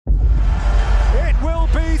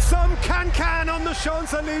some can-can on the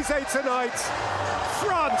Champs-Élysées tonight.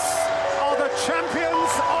 France are the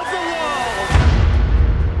champions of the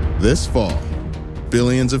world. This fall,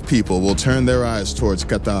 billions of people will turn their eyes towards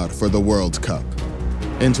Qatar for the World Cup,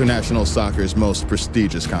 international soccer's most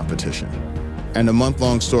prestigious competition, and a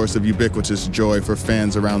month-long source of ubiquitous joy for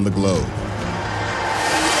fans around the globe.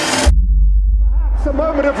 It's a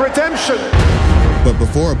moment of redemption. But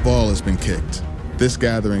before a ball has been kicked, this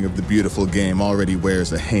gathering of the beautiful game already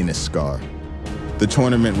wears a heinous scar. The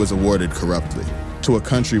tournament was awarded corruptly to a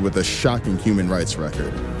country with a shocking human rights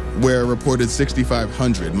record, where a reported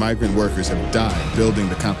 6,500 migrant workers have died building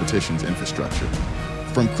the competition's infrastructure.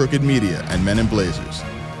 From Crooked Media and Men in Blazers,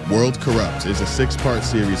 World Corrupt is a 6-part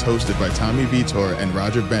series hosted by Tommy Vietor and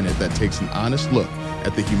Roger Bennett that takes an honest look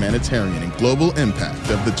at the humanitarian and global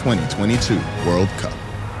impact of the 2022 World Cup.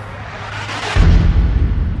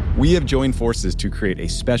 We have joined forces to create a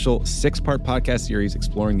special 6-part podcast series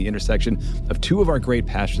exploring the intersection of two of our great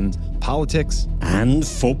passions, politics and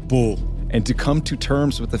football. And to come to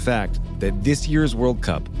terms with the fact that this year's World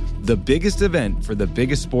Cup, the biggest event for the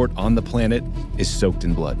biggest sport on the planet, is soaked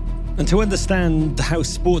in blood. And to understand how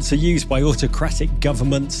sports are used by autocratic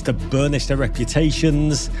governments to burnish their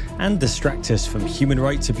reputations and distract us from human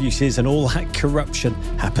rights abuses and all that corruption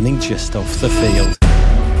happening just off the field.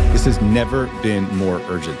 This has never been more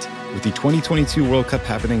urgent. With the 2022 World Cup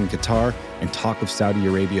happening in Qatar and talk of Saudi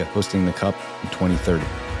Arabia hosting the Cup in 2030.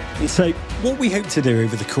 And so what we hope to do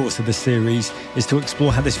over the course of the series is to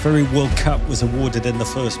explore how this very World Cup was awarded in the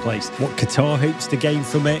first place, what Qatar hopes to gain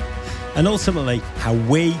from it, and ultimately how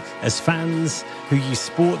we, as fans who use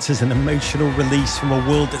sports as an emotional release from a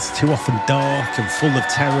world that's too often dark and full of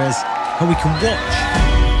terrors, how we can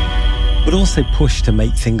watch, but also push to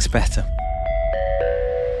make things better.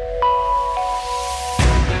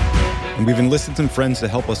 And we've enlisted some friends to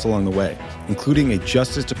help us along the way, including a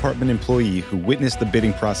Justice Department employee who witnessed the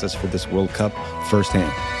bidding process for this World Cup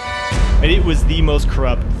firsthand. It was the most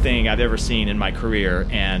corrupt thing I've ever seen in my career,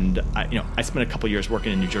 and I spent a couple years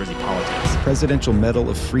working in New Jersey politics. Presidential Medal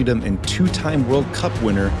of Freedom and 2-time World Cup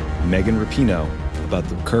winner Megan Rapinoe about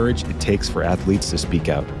the courage it takes for athletes to speak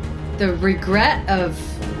out. The regret of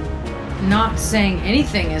not saying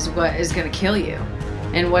anything is what is going to kill you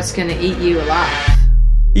and what's going to eat you alive.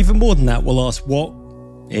 Even more than that, we'll ask what,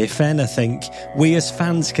 if anything, we as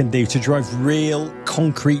fans can do to drive real,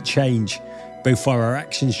 concrete change, both for our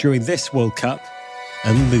actions during this World Cup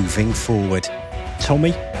and moving forward.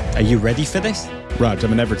 Tommy, are you ready for this? Raj,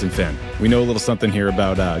 I'm an Everton fan. We know a little something here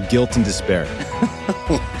about guilt and despair.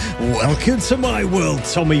 Welcome to my world,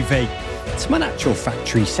 Tommy V. It's my natural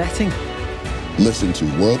factory setting. Listen to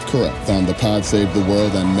World Corrupt on the Pod Save the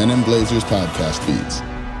World and Men in Blazers podcast feeds.